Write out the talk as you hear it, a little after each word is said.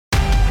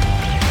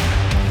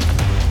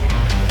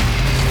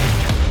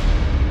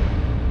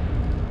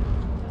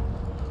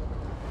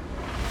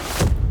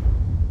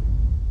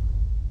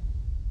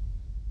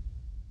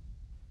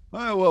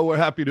Well, we're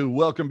happy to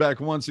welcome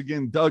back once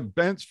again Doug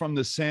Bentz from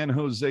the San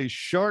Jose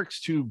Sharks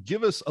to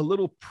give us a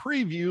little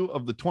preview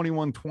of the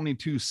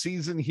 21-22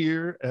 season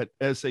here at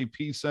SAP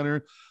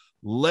Center.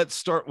 Let's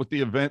start with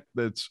the event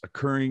that's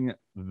occurring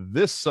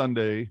this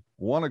Sunday,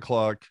 1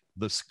 o'clock,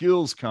 the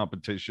skills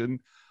competition.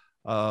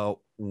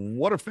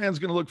 What are fans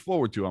going to look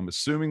forward to? I'm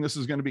assuming this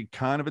is going to be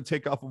kind of a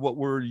takeoff of what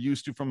we're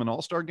used to from an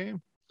all-star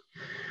game.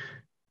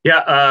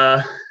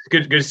 Yeah,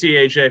 good to see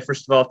you, AJ.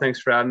 First of all,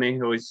 thanks for having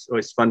me. Always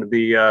fun to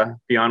be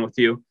on with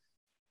you.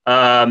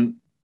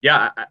 I'm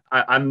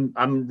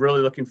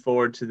really looking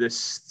forward to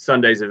this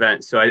Sunday's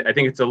event. So I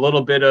think it's a little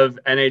bit of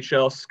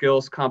NHL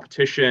skills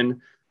competition,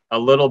 a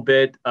little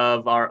bit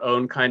of our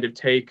own kind of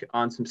take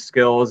on some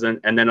skills, and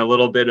then a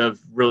little bit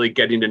of really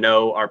getting to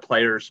know our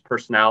players'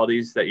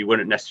 personalities that you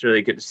wouldn't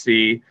necessarily get to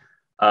see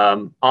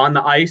on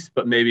the ice,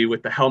 but maybe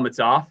with the helmets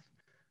off.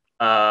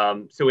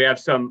 So we have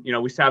some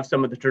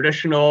of the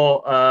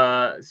traditional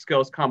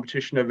skills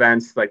competition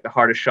events like the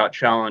hardest shot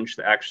challenge,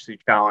 the accuracy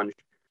challenge.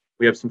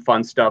 We have some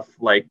fun stuff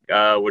like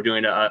we're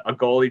doing a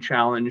goalie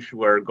challenge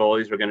where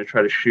goalies are going to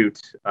try to shoot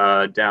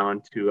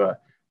down to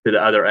the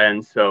other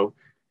end. So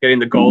getting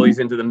the goalies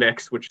into the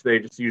mix, which they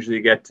just usually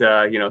get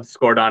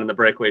scored on in the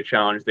breakaway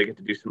challenge, they get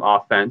to do some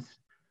offense.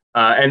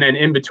 And then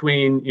in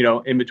between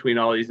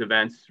all these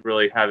events,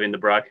 really having the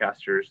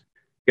broadcasters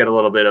get a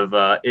little bit of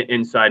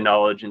inside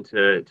knowledge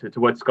into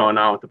what's going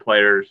on with the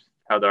players,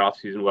 how their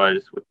offseason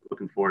was, what they're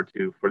looking forward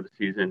to for the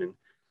season,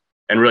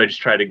 and really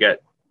just try to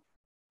get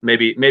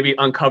maybe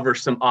uncover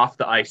some off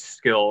the ice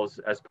skills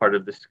as part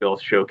of the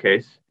skills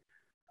showcase.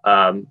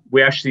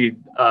 We actually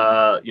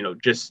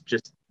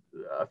just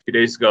a few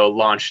days ago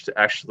launched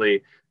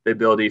actually the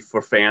ability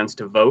for fans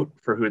to vote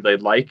for who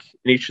they'd like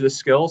in each of the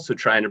skills. So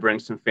trying to bring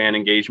some fan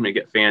engagement,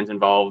 get fans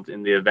involved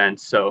in the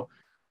event. So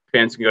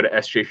fans can go to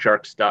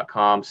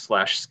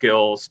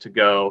sjsharks.com/skills to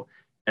go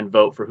and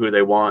vote for who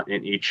they want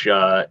in each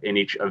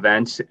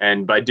event.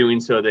 And by doing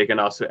so, they can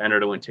also enter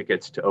to win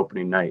tickets to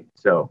opening night.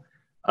 So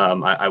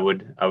I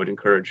would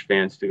encourage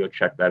fans to go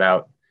check that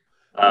out.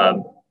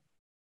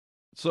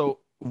 So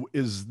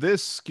is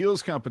this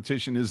skills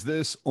competition, is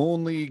this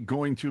only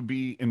going to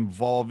be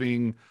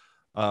involving,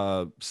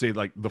 say,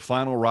 like the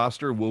final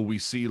roster? Will we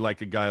see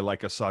like a guy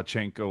like a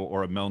Sawchenko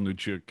or a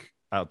Melnichuk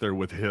out there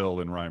with Hill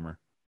and Reimer?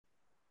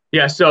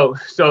 Yeah, so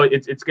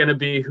it's going to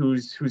be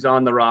who's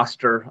on the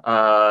roster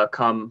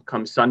come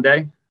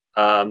Sunday.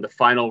 The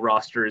final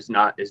roster is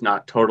not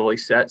totally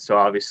set, so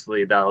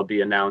obviously that'll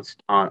be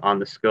announced on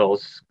the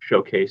skills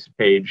showcase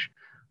page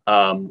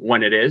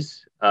when it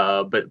is.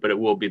 But it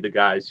will be the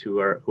guys who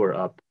are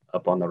up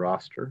on the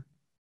roster.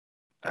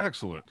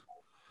 Excellent.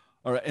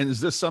 All right, and is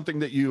this something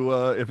that you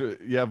if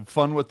you have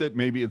fun with it,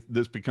 maybe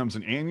this becomes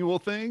an annual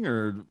thing,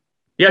 or?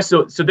 Yeah,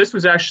 so this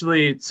was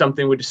actually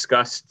something we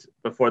discussed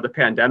before the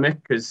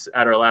pandemic, because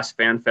at our last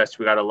Fan Fest,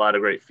 we got a lot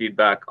of great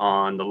feedback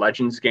on the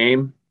Legends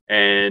game,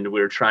 and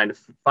we were trying to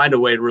find a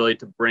way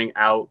to bring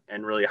out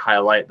and really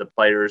highlight the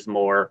players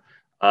more,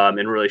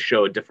 and really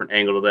show a different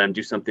angle to them,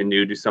 do something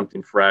new, do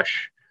something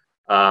fresh.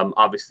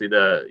 Obviously,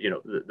 the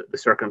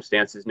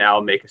circumstances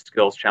now make a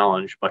skills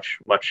challenge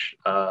much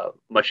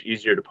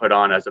easier to put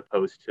on as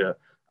opposed to a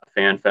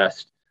Fan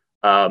Fest.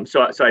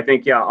 So I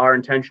think, yeah, our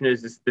intention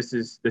is this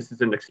is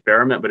an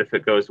experiment, but if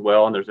it goes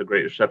well and there's a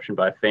great reception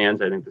by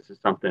fans, I think this is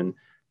something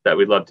that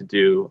we'd love to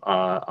do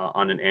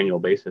on an annual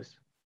basis.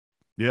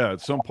 Yeah,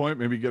 at some point,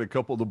 maybe get a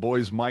couple of the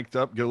boys mic'd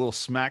up, get a little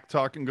smack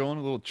talking going,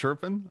 a little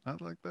chirping. I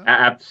like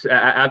that.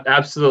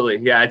 Absolutely,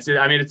 yeah.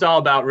 It's all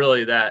about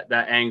really that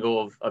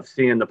angle of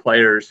seeing the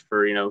players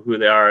for who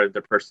they are,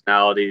 their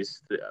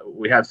personalities.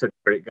 We have such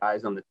great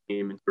guys on the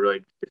team, and to really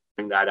just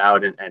bring that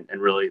out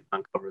and really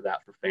uncover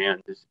that for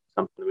fans is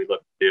something we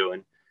look to do,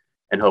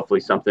 and hopefully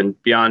something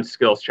beyond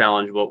skills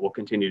challenge we'll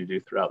continue to do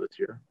throughout this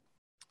year.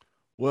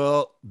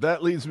 Well,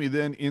 that leads me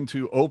then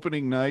into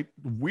opening night.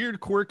 Weird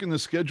quirk in the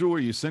schedule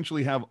where you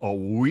essentially have a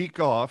week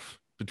off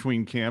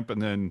between camp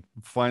and then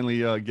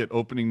finally get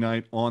opening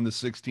night on the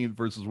 16th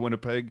versus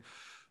Winnipeg.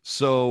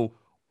 So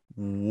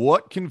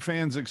what can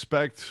fans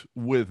expect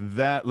with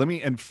that? Let me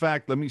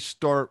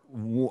start,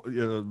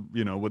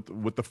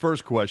 with the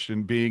first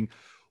question being,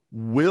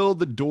 will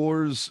the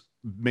doors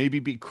maybe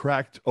be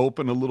cracked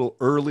open a little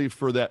early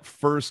for that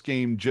first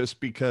game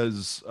just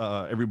because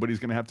everybody's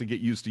going to have to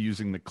get used to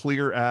using the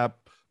Clear app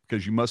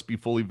because you must be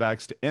fully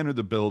vaxxed to enter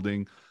the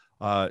building?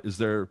 Is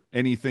there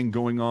anything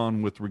going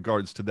on with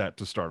regards to that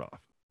to start off?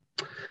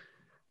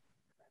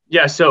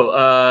 Yeah,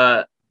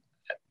 so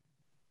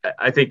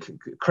I think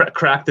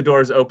crack the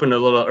doors open a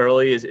little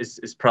early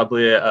is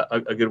probably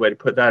a good way to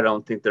put that. I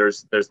don't think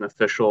there's an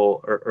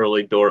official or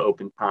early door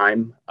open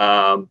time,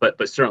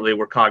 but certainly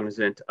we're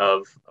cognizant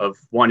of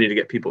wanting to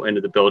get people into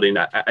the building.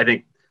 I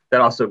think that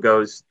also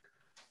goes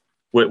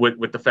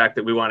with the fact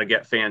that we want to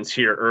get fans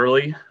here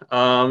early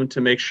to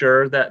make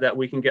sure that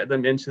we can get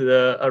them into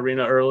the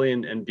arena early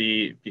and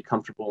be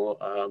comfortable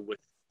with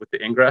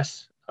the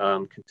ingress,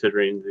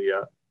 considering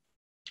the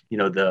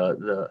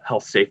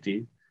health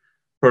safety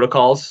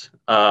protocols.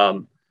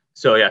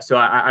 So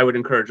I would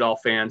encourage all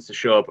fans to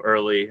show up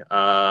early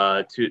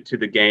to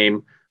the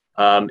game.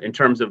 In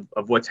terms of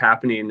what's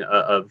happening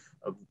of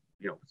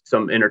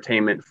some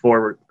entertainment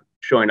for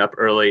showing up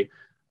early,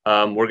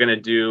 we're going to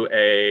do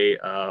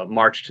a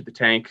march to the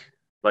tank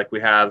like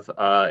we have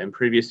in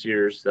previous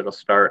years. That'll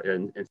start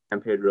in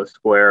San Pedro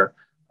Square.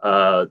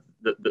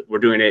 We're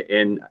doing it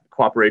in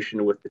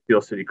cooperation with the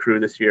Steel City Crew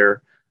this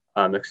year.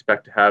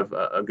 Expect to have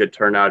a good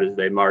turnout as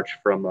they march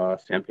from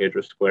San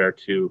Pedro Square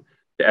to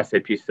the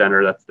SAP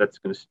Center. That's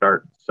going to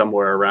start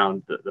somewhere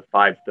around the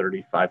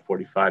 5:30,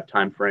 5:45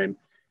 timeframe.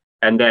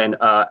 And then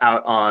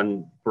out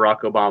on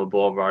Barack Obama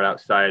Boulevard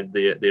outside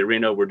the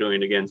arena, we're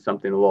doing, again,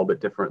 something a little bit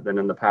different than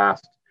in the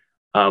past.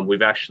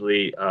 We've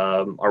actually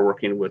are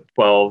working with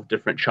 12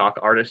 different chalk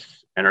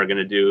artists and are going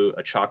to do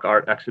a chalk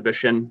art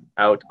exhibition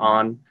out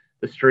on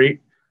the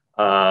street,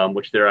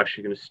 which they're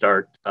actually going to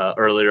start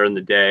earlier in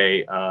the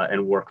day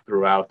and work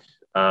throughout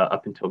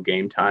up until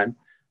game time.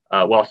 We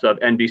also have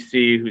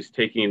NBC, who's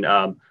taking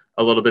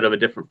a little bit of a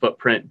different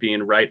footprint,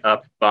 being right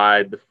up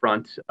by the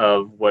front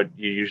of what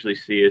you usually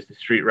see as the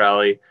street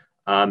rally,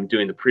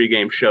 doing the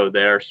pregame show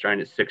there,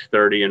 starting at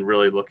 6:30, and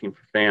really looking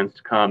for fans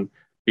to come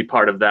be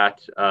part of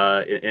that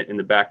in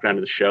the background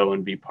of the show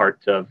and be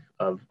part of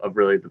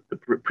really the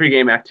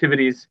pregame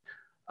activities.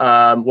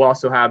 We'll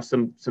also have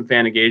some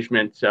fan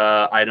engagement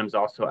items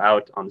also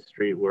out on the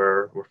street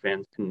where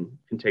fans can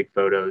take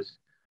photos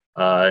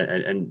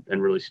and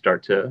really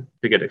start to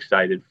get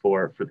excited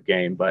for the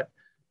game. But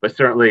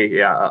certainly,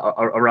 yeah,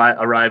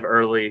 arrive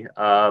early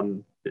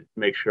to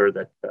make sure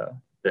that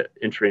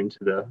entry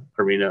into the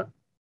arena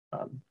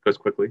goes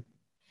quickly.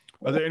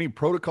 Are there any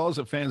protocols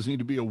that fans need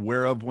to be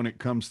aware of when it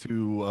comes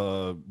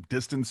to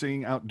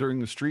distancing out during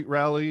the street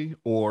rally,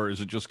 or is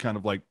it just kind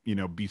of like,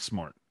 be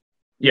smart?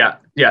 Yeah.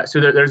 So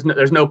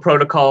there's no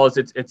protocols.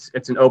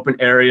 It's an open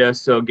area.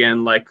 So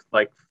again, like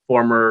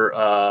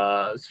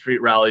former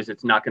street rallies,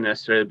 it's not going to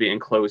necessarily be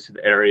enclosed to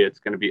the area. It's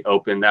going to be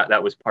open.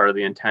 That was part of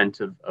the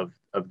intent of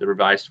the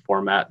revised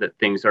format, that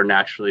things are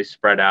naturally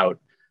spread out.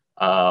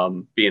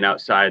 Being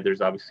outside,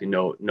 there's obviously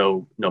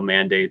no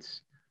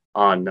mandates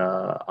on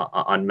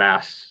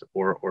masks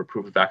or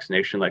proof of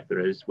vaccination like there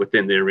is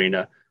within the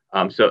arena.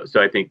 So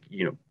I think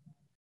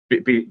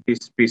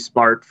be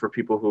smart for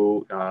people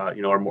who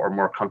are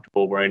more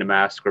comfortable wearing a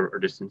mask or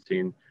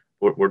distancing.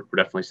 We're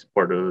definitely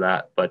supportive of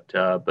that, but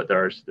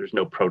there's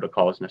no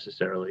protocols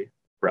necessarily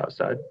for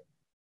outside.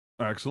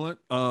 Excellent.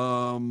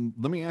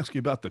 Let me ask you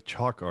about the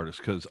chalk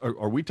artists, because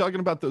are we talking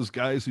about those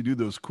guys who do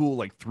those cool,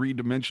 like,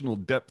 three-dimensional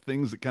depth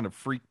things that kind of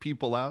freak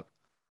people out?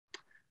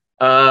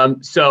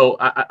 So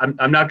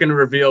I'm not going to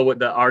reveal what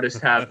the artists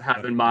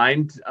have in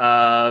mind,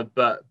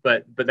 but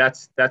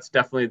that's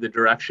definitely the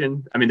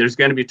direction. I mean, there's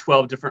going to be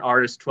 12 different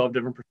artists, 12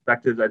 different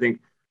perspectives. I think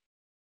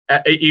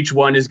each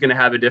one is going to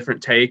have a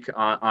different take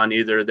on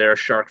either their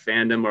shark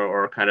fandom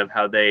or kind of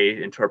how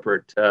they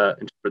interpret the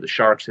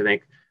sharks. I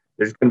think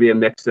there's going to be a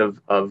mix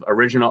of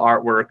original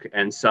artwork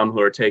and some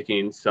who are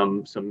taking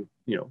some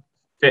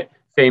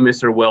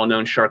famous or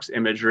well-known sharks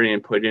imagery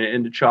and putting it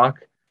into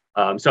chalk.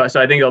 So I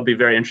think it'll be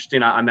very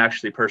interesting. I'm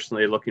actually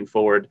personally looking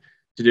forward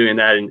to doing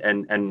that,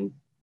 and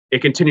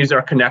it continues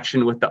our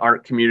connection with the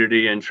art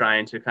community and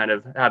trying to kind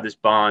of have this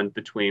bond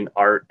between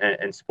art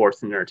and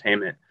sports and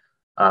entertainment,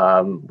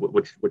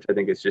 which I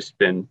think has just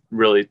been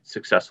really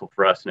successful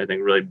for us, and I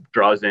think really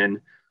draws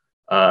in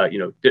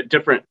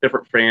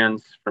different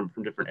fans from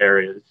different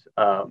areas.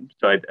 So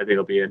I think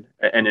it'll be an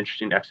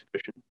interesting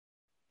exhibition.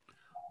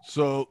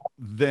 So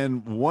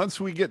then once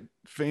we get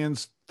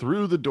fans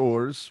through the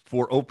doors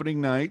for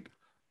opening night,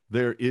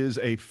 there is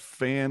a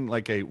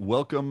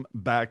welcome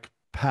back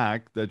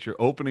pack that's your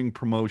opening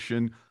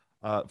promotion.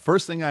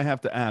 First thing I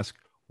have to ask,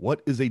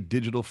 what is a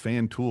digital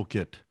fan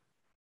toolkit?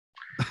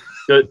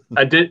 So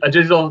a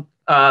digital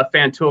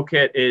fan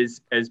toolkit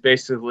is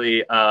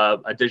basically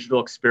a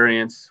digital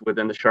experience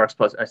within the Sharks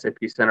Plus SAP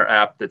Center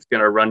app that's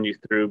going to run you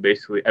through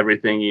basically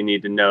everything you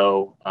need to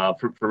know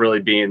for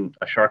really being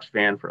a Sharks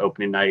fan for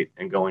opening night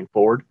and going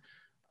forward.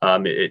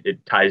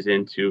 It ties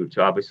into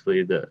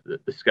obviously the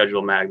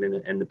schedule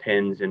magnet and the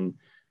pins and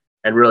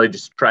really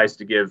just tries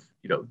to give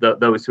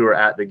those who are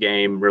at the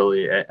game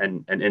really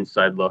an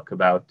inside look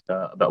about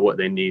what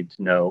they need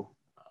to know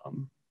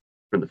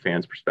from the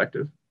fans'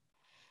 perspective.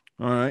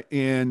 All right.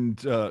 And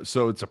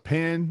so it's a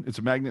pen, it's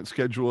a magnet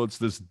schedule, it's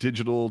this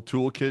digital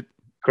toolkit.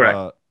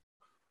 Correct.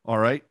 All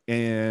right.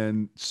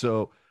 And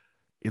so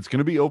it's going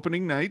to be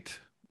opening night.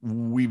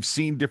 We've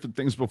seen different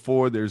things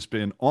before. There's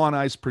been on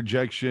ice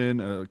projection.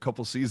 A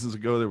couple seasons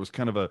ago, there was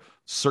kind of a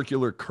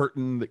circular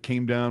curtain that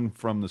came down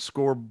from the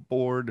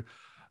scoreboard.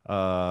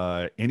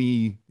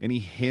 Any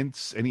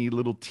hints, any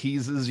little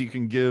teases you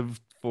can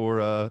give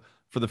for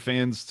the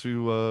fans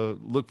to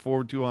look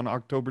forward to on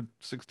October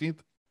 16th?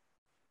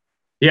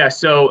 Yeah,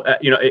 so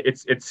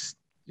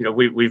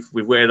we've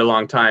waited a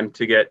long time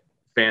to get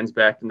fans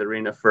back in the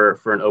arena for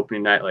an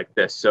opening night like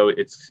this. So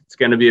it's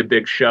going to be a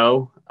big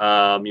show.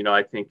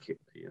 I think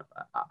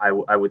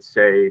I would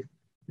say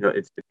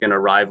it's going to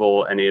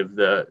rival any of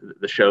the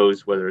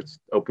shows, whether it's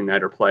opening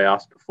night or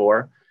playoffs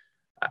before.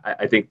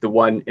 I think the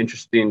one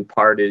interesting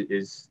part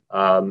is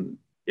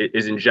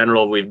in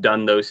general, we've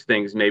done those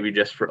things maybe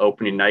just for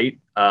opening night,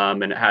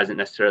 and it hasn't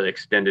necessarily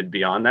extended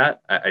beyond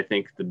that. I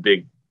think the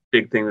big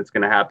thing that's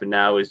going to happen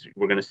now is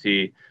we're going to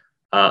see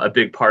a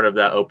big part of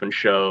that open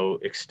show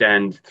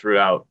extend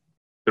throughout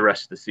the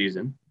rest of the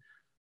season.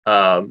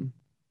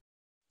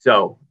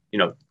 So,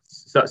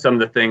 some of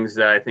the things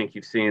that I think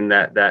you've seen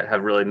that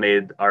have really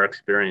made our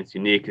experience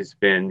unique has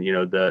been,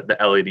 the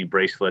LED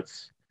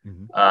bracelets,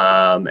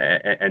 and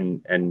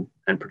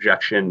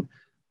projection.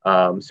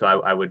 So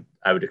I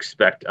would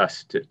expect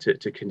us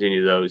to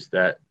continue those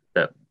that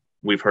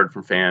we've heard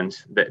from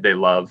fans that they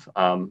love.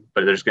 But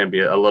there's going to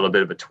be a little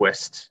bit of a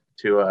twist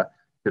to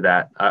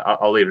that.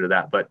 I'll leave it at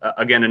that. But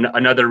again,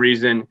 another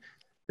reason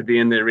to be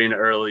in the arena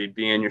early,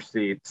 be in your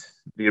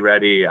seats, be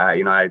ready.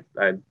 I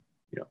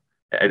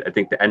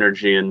think the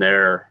energy in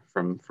there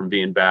from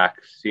being back,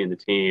 seeing the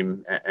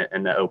team,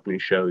 and that opening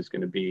show is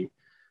going to be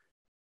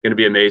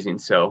amazing.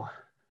 So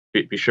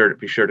be sure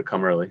to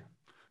come early.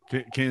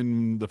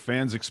 Can the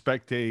fans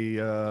expect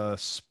a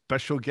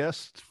special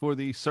guest for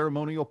the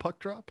ceremonial puck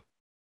drop?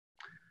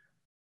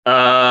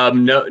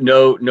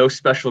 No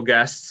special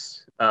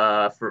guests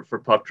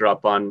for puck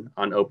drop on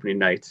opening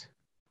night.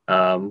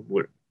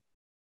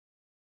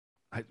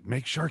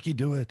 Make Sharky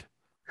do it.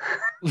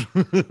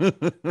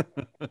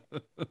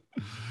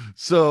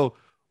 So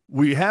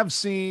we have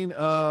seen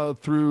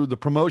through the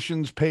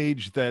promotions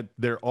page that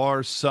there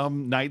are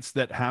some nights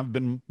that have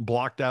been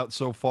blocked out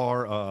so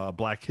far.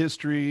 Black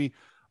History,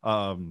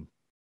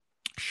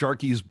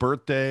 Sharky's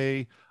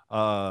birthday,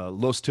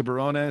 Los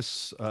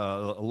Tiburones,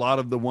 a lot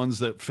of the ones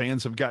that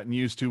fans have gotten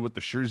used to with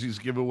the jerseys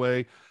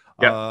giveaway.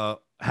 Yep.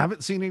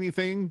 Haven't seen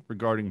anything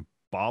regarding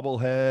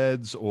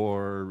bobbleheads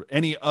or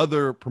any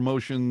other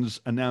promotions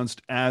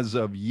announced as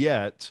of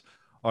yet.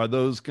 Are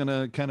those going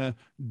to kind of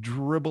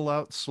dribble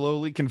out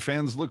slowly? Can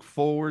fans look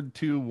forward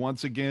to,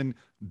 once again,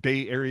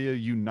 Bay Area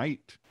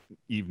Unite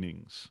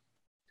evenings?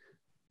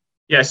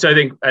 Yeah, so I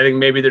think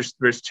maybe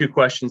there's two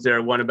questions there.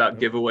 One about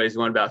giveaways,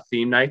 one about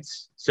theme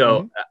nights.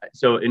 So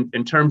so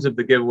in terms of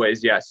the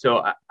giveaways, yeah.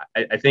 So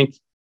I think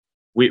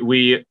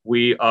we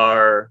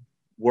are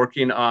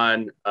working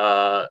on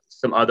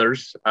some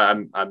others.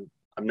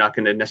 I'm not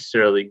going to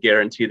necessarily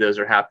guarantee those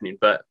are happening,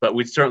 but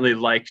we'd certainly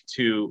like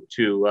to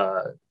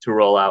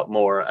roll out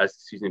more as the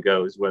season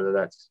goes, whether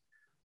that's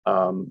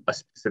a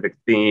specific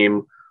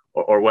theme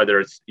or whether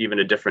it's even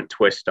a different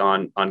twist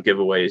on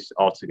giveaways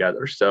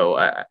altogether. So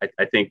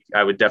I think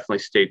I would definitely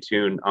stay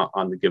tuned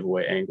on the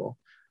giveaway angle.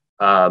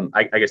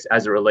 I guess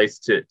as it relates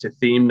to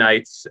theme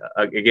nights,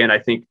 again, I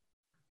think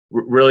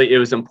really it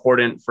was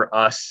important for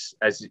us,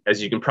 as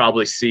you can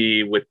probably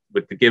see with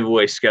the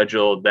giveaway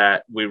schedule,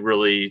 that we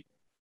really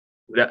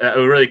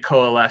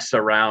coalesce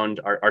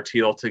around our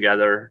Teal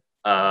Together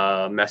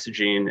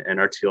messaging and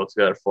our Teal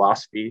Together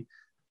philosophy.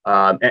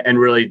 And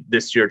really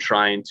this year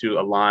trying to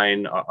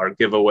align our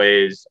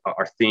giveaways,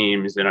 our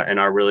themes, and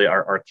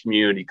our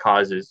community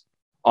causes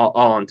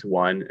all into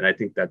one. And I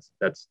think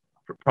that's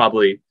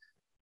probably,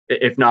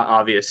 if not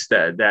obvious,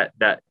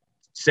 that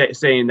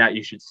saying that,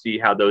 you should see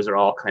how those are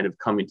all kind of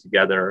coming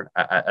together,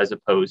 as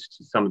opposed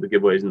to some of the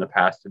giveaways in the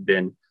past have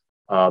been,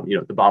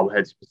 the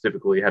bobbleheads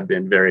specifically have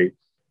been very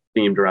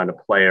themed around a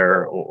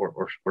player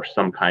or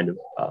some kind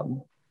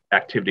of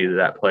activity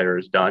that player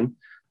has done.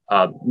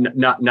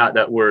 Not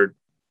that we're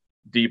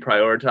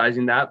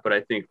deprioritizing that, but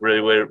I think we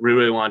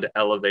really wanted to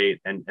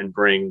elevate and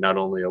bring not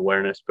only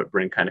awareness, but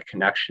bring kind of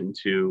connection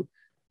to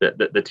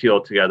the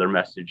Teal Together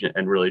message,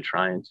 and really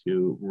trying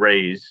to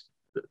raise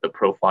the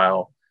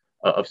profile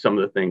of some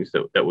of the things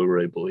that we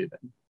really believe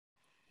in.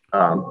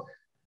 So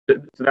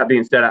that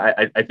being said,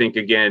 I think,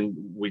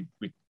 again, we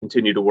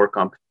continue to work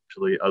on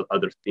potentially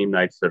other theme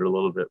nights that are a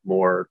little bit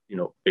more,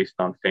 based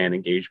on fan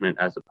engagement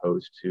as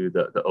opposed to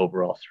the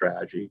overall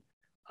strategy.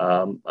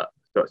 So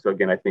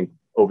again, I think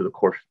over the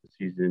course of the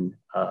season,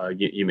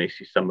 you may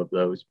see some of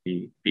those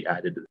be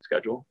added to the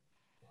schedule.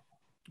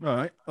 All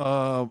right.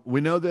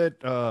 We know that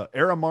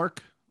Aramark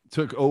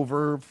took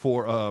over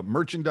for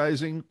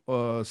merchandising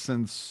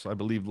since, I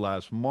believe,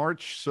 last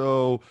March.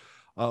 So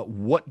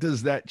what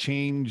does that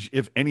change,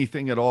 if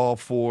anything at all,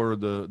 for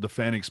the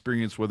fan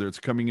experience, whether it's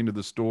coming into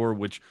the store,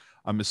 which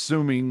I'm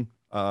assuming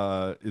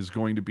is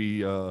going to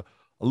be a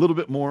little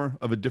bit more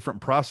of a different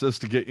process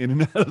to get in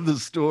and out of the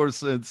store,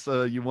 since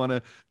you want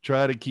to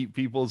try to keep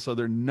people so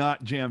they're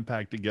not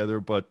jam-packed together.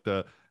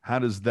 But how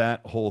does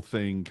that whole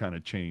thing kind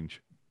of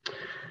change?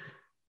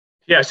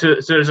 Yeah, so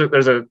there's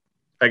a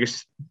I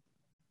guess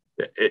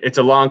it's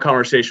a long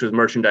conversation with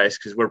merchandise,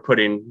 because we're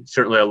putting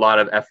certainly a lot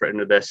of effort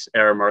into this.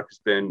 Aramark has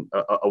been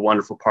a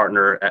wonderful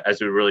partner as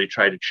we really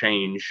try to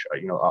change,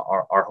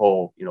 our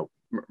whole,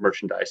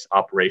 merchandise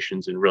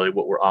operations, and really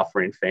what we're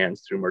offering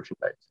fans through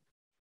merchandise.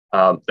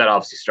 That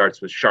obviously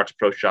starts with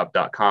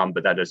sharksproshop.com,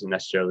 but that doesn't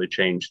necessarily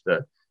change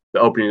the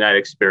opening night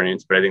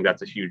experience. But I think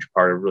that's a huge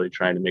part of really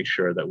trying to make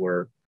sure that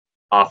we're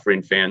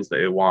offering fans that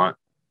they want,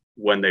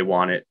 when they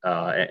want it,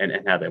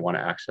 and how they want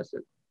to access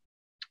it.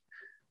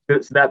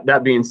 So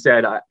that being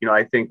said,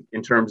 I think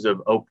in terms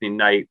of opening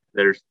night,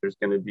 you're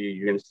going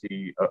to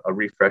see a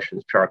refresh in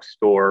the Shark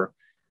store.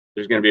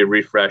 There's going to be a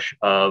refresh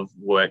of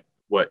what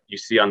you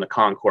see on the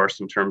concourse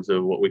in terms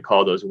of what we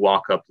call those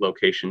walk-up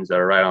locations that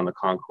are right on the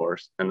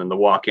concourse, and then the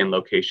walk-in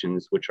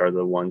locations, which are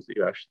the ones that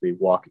you actually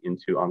walk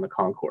into on the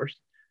concourse.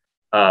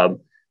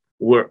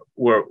 We're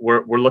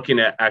looking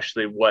at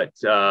actually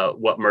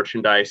what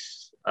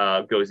merchandise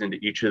goes into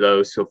each of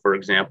those. So, for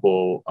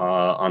example,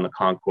 on the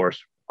concourse,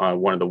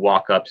 one of the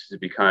walk-ups is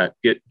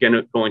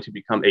going to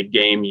become a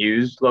game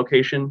used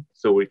location,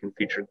 so we can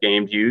feature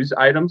game used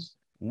items.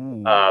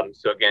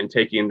 So again,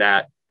 taking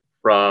that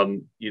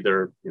from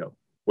either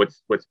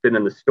what's been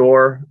in the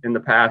store in the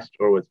past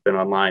or what's been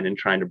online, and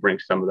trying to bring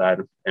some of that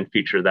and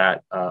feature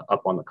that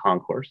up on the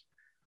concourse.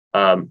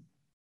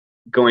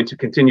 Going to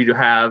continue to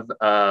have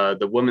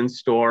the women's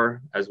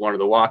store as one of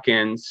the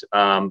walk-ins,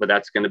 but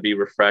that's going to be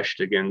refreshed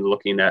again,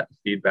 looking at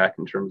feedback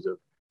in terms of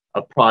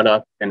a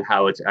product and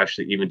how it's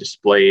actually even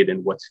displayed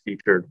and what's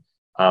featured.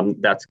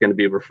 That's going to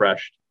be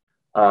refreshed.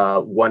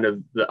 One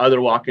of the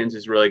other walk-ins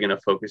is really going to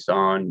focus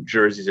on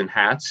jerseys and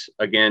hats,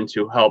 again,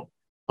 to help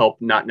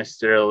not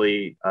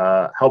necessarily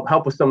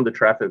help with some of the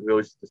traffic that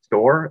goes to the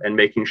store, and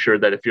making sure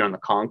that if you're on the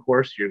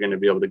concourse, you're going to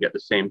be able to get the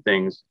same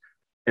things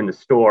in the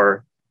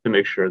store, to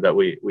make sure that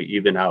we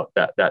even out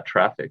that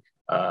traffic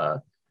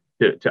to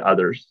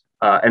others.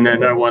 And then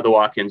one of the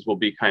walk-ins will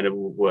be kind of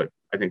what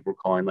I think we're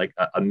calling like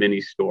a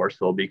mini store.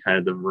 So it'll be kind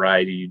of the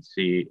variety you'd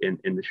see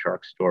in the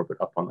Shark store, but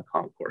up on the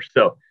concourse.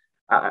 So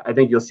I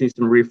think you'll see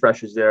some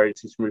refreshes there. You'll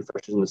see some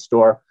refreshes in the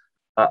store.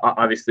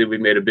 Obviously, we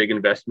made a big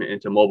investment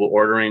into mobile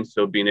ordering.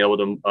 So being able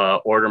to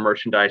order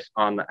merchandise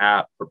on the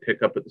app for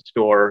pickup at the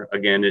store,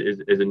 again,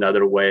 is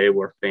another way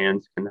where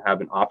fans can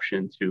have an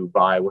option to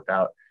buy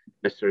without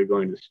necessarily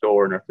going to the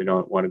store, and if they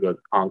don't want to go to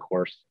the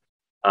concourse.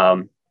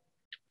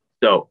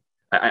 So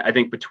I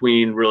think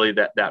between really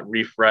that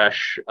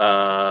refresh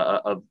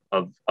of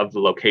the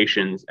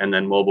locations and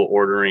then mobile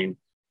ordering,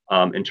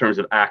 in terms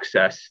of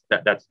access,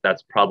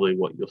 that's probably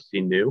what you'll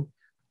see new.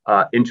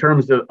 In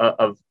terms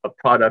of a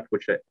product,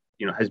 which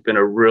has been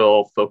a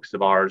real focus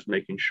of ours,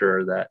 making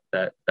sure that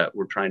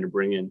we're trying to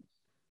bring in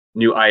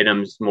new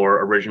items,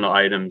 more original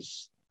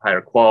items,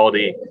 higher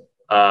quality.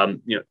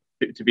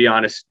 To be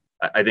honest,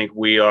 I think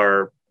we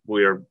are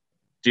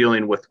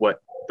dealing with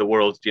what the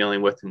world's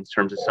dealing with in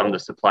terms of some of the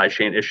supply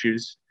chain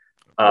issues.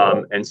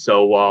 And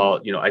so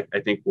while, I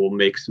think we'll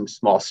make some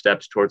small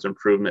steps towards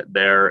improvement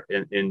there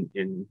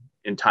in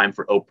time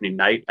for opening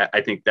night,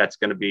 I think that's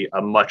going to be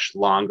a much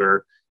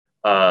longer,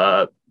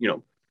 a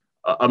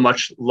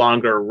much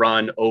longer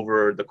run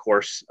over the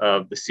course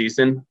of the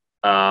season.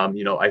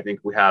 I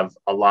think we have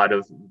a lot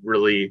of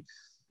really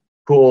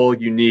cool,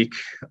 unique,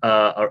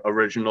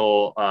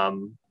 original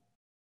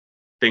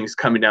things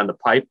coming down the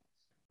pipe,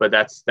 but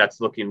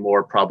that's looking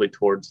more probably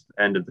towards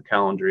the end of the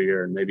calendar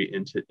year and maybe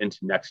into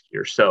next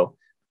year. So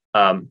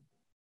I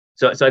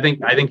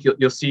think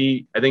you'll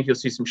see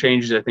some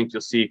changes. I think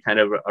you'll see kind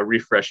of a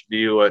refreshed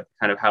view at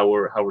kind of how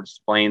we're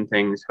displaying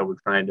things, how we're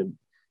trying to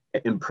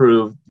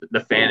improve the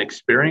fan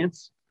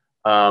experience.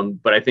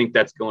 But I think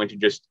that's going to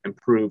just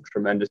improve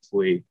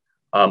tremendously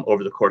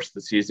over the course of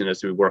the season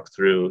as we work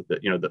through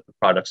the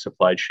product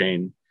supply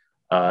chain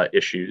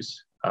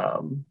issues.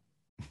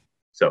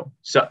 So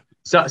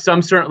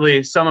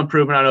some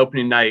improvement on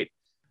opening night.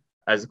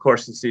 As the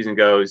course of the season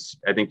goes,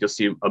 I think you'll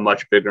see a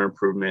much bigger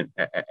improvement,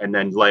 and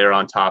then layer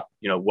on top,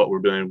 what we're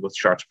doing with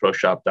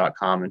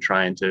sharksproshop.com and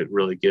trying to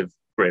really give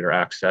greater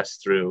access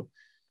through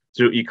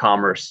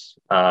e-commerce.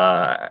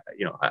 I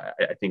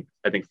think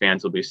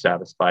fans will be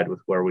satisfied with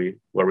where we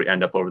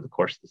end up over the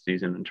course of the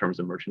season in terms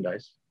of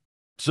merchandise.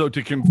 So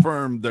to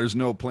confirm, there's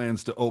no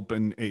plans to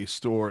open a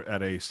store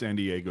at a San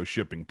Diego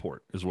shipping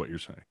port, is what you're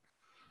saying.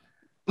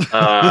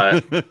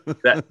 That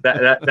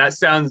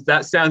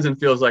sounds and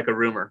feels like a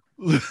rumor.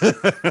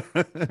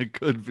 It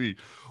could be.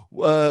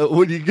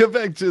 When you get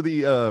back to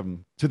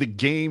the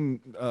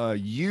game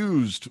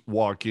used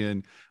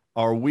walk-in,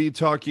 are we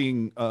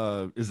talking?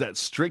 Is that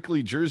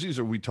strictly jerseys?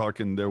 Or are we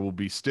talking there will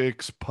be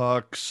sticks,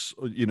 pucks,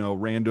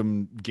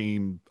 random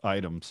game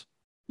items?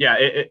 Yeah,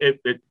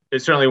 it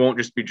certainly won't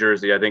just be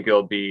jersey. I think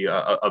it'll be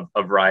a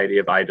variety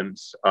of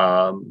items.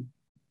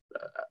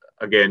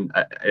 Again,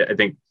 I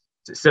think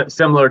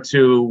similar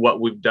to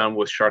what we've done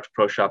with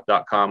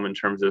sharksproshop.com in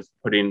terms of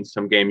putting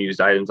some game used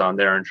items on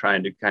there and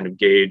trying to kind of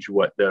gauge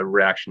what the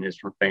reaction is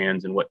from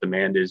fans and what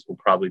demand is. We'll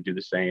probably do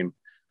the same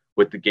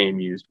with the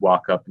game used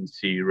walk up and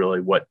see really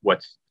what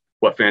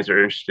fans are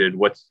interested,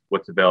 what's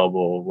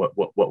available,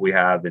 what we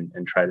have,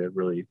 and try to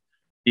really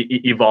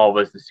evolve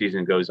as the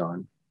season goes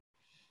on.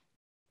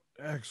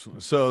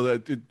 Excellent. So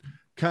that it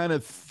kind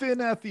of thin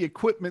out the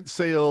equipment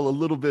sale a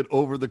little bit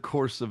over the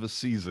course of a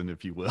season,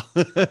 if you will.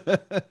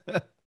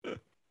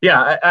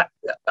 Yeah.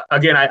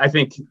 I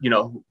think,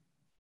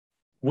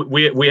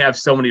 we have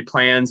so many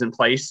plans in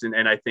place,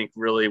 and I think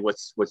really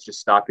what's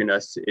just stopping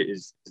us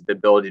is the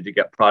ability to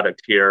get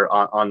product here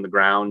on the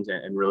ground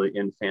and really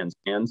in fans'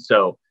 hands.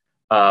 So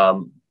I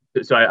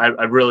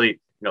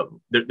really,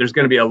 there's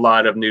going to be a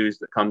lot of news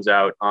that comes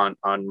out on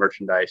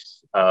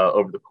merchandise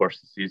over the course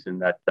of the season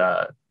that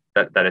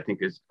I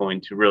think is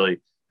going to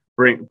really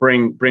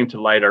bring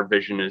to light our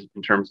vision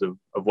in terms of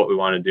what we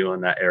want to do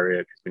in that area,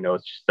 because we know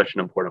it's just such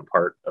an important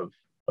part of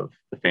the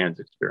fans'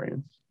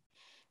 experience.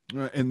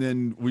 And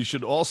then we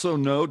should also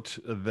note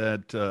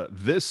that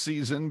this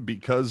season,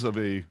 because of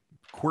a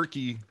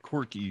quirky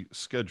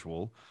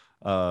schedule,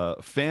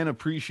 Fan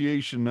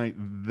Appreciation Night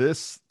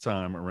this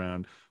time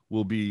around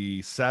will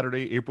be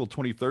Saturday, April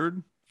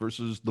 23rd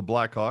versus the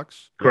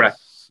Blackhawks. Correct.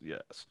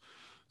 Yes.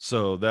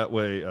 So that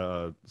way,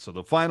 so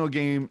the final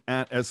game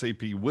at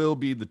SAP will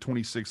be the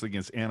 26th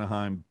against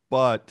Anaheim,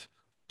 but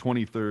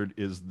 23rd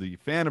is the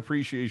Fan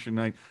Appreciation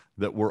Night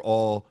that we're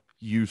all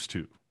used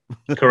to.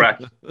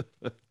 Correct.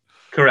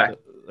 Correct.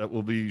 That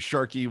will be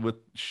Sharky with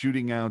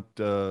shooting out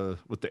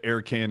with the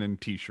air cannon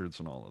T-shirts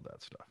and all of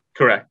that stuff.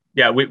 Correct.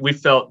 Yeah, we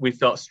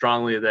felt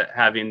strongly that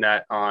having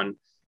that on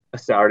a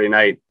Saturday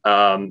night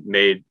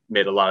made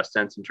a lot of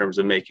sense in terms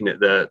of making it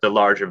the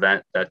large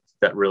event that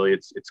really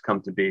it's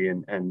come to be,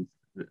 and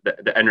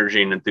the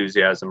energy and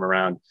enthusiasm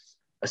around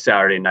a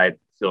Saturday night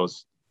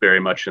feels very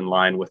much in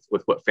line with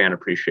what fan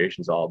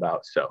appreciation is all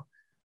about. So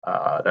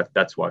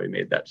that's why we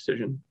made that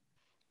decision.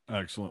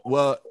 Excellent.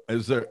 Well,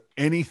 is there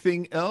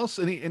anything else?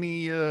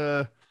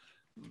 Any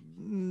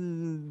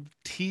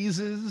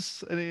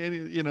teases?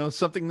 Any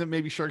something that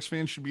maybe Sharks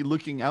fans should be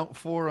looking out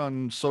for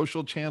on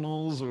social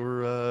channels,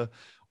 or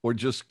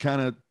just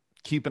kind of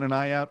keeping an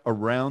eye out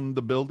around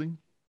the building?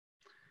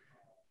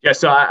 Yeah,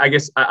 so I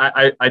guess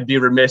I'd be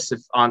remiss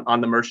if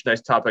on the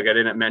merchandise topic I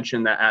didn't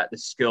mention that at the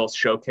Skills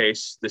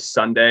Showcase this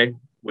Sunday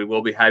we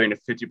will be having a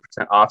 50%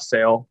 off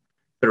sale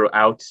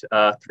throughout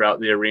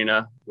the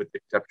arena, with the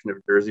exception of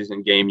jerseys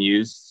and game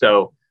used.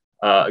 So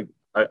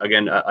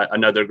again,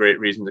 another great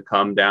reason to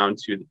come down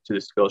to the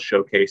Skills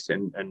Showcase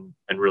and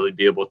really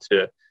be able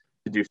to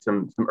do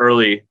some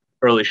early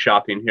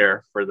shopping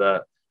here for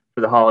the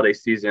holiday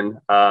season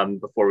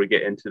before we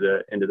get into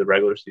the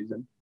regular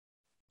season.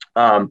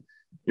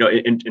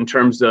 In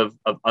terms of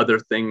other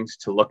things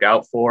to look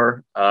out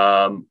for,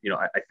 I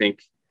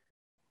think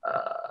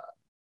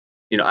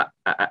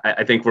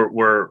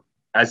we're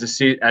as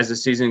the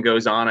season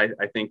goes on,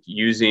 I think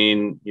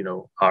using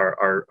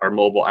our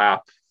mobile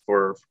app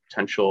for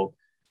potential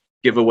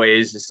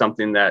giveaways is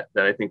something that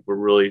I think we're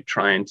really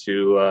trying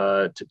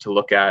to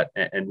look at,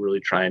 and really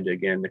trying to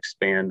again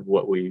expand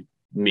what we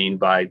mean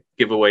by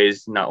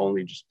giveaways, not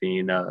only just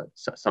being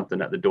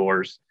something at the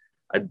doors.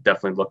 I'd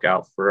definitely look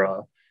out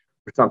for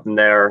something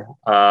there.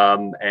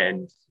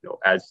 And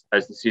as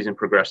the season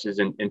progresses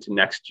into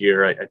next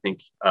year, I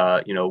think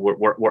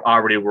we're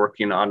already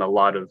working on a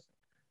lot of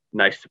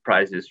nice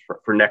surprises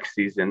for next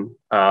season.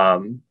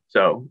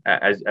 So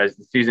as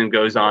the season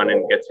goes on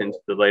and gets into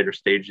the later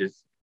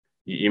stages,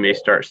 you may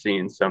start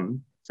seeing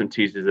some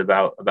teases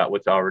about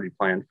what's already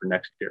planned for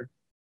next year.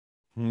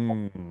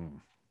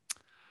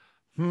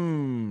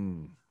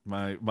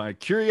 My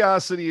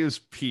curiosity is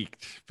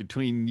piqued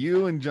between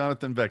you and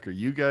Jonathan Becker.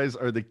 You guys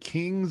are the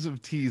kings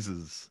of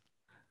teases,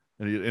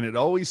 and it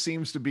always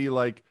seems to be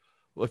like,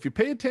 well, if you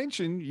pay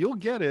attention, you'll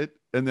get it.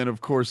 And then,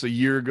 of course, a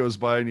year goes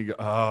by and you go,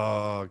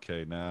 oh,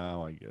 okay,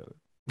 now I get it.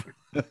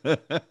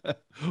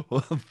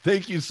 Well,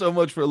 thank you so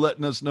much for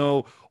letting us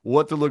know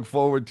what to look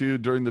forward to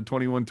during the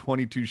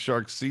 21-22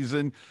 Sharks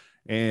season.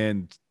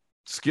 And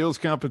skills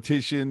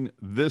competition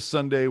this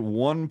Sunday,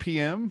 1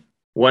 p.m.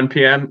 1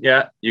 p.m.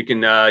 Yeah, you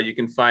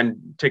can find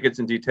tickets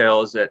and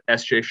details at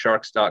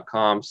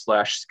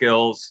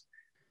sjsharks.com/skills.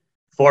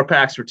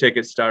 4-packs for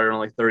tickets start at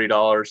only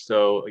 $30.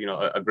 So,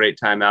 a great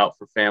time out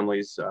for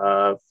families.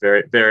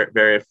 Very, very,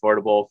 very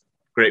affordable.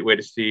 Great way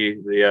to see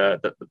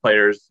the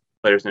players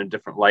in a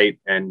different light,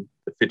 and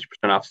the 50%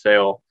 off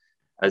sale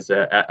as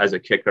a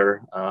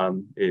kicker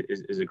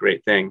is a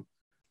great thing.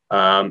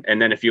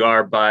 And then if you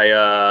are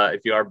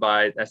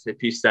by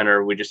SAP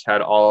Center, we just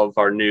had all of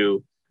our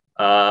new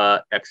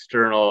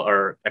external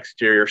or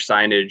exterior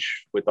signage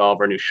with all of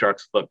our new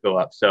Sharks flip go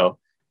up. So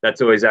that's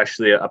always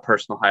actually a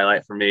personal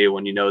highlight for me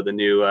when the new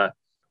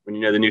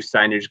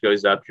signage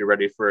goes up. You're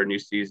ready for a new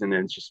season,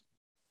 and it's just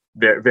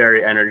very,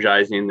 very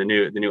energizing. The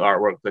new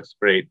artwork looks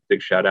great.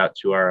 Big shout out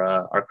to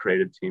our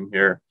creative team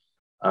here.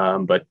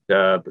 But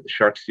the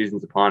Sharks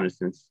season's upon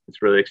us, and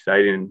it's really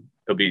exciting.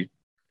 It'll be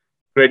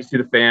great to see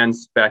the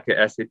fans back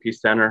at SAP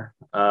Center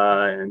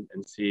and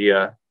see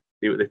what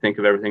they think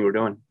of everything we're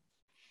doing.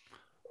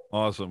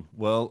 Awesome.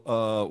 Well,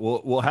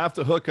 we'll have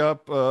to hook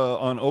up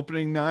on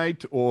opening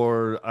night,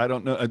 or I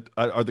don't know.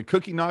 Are the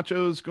cookie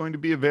nachos going to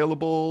be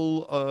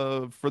available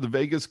for the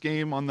Vegas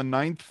game on the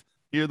 9th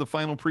here, the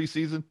final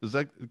preseason?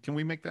 Can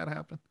we make that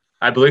happen?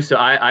 I believe so.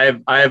 I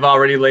have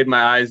already laid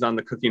my eyes on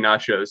the cookie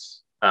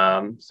nachos.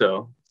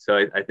 So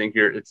I think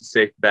it's a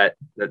safe bet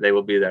that they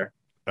will be there.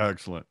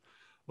 Excellent.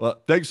 Well,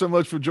 thanks so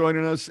much for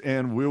joining us,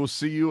 and we will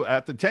see you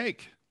at the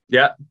tank.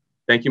 Yeah.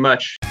 Thank you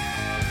much.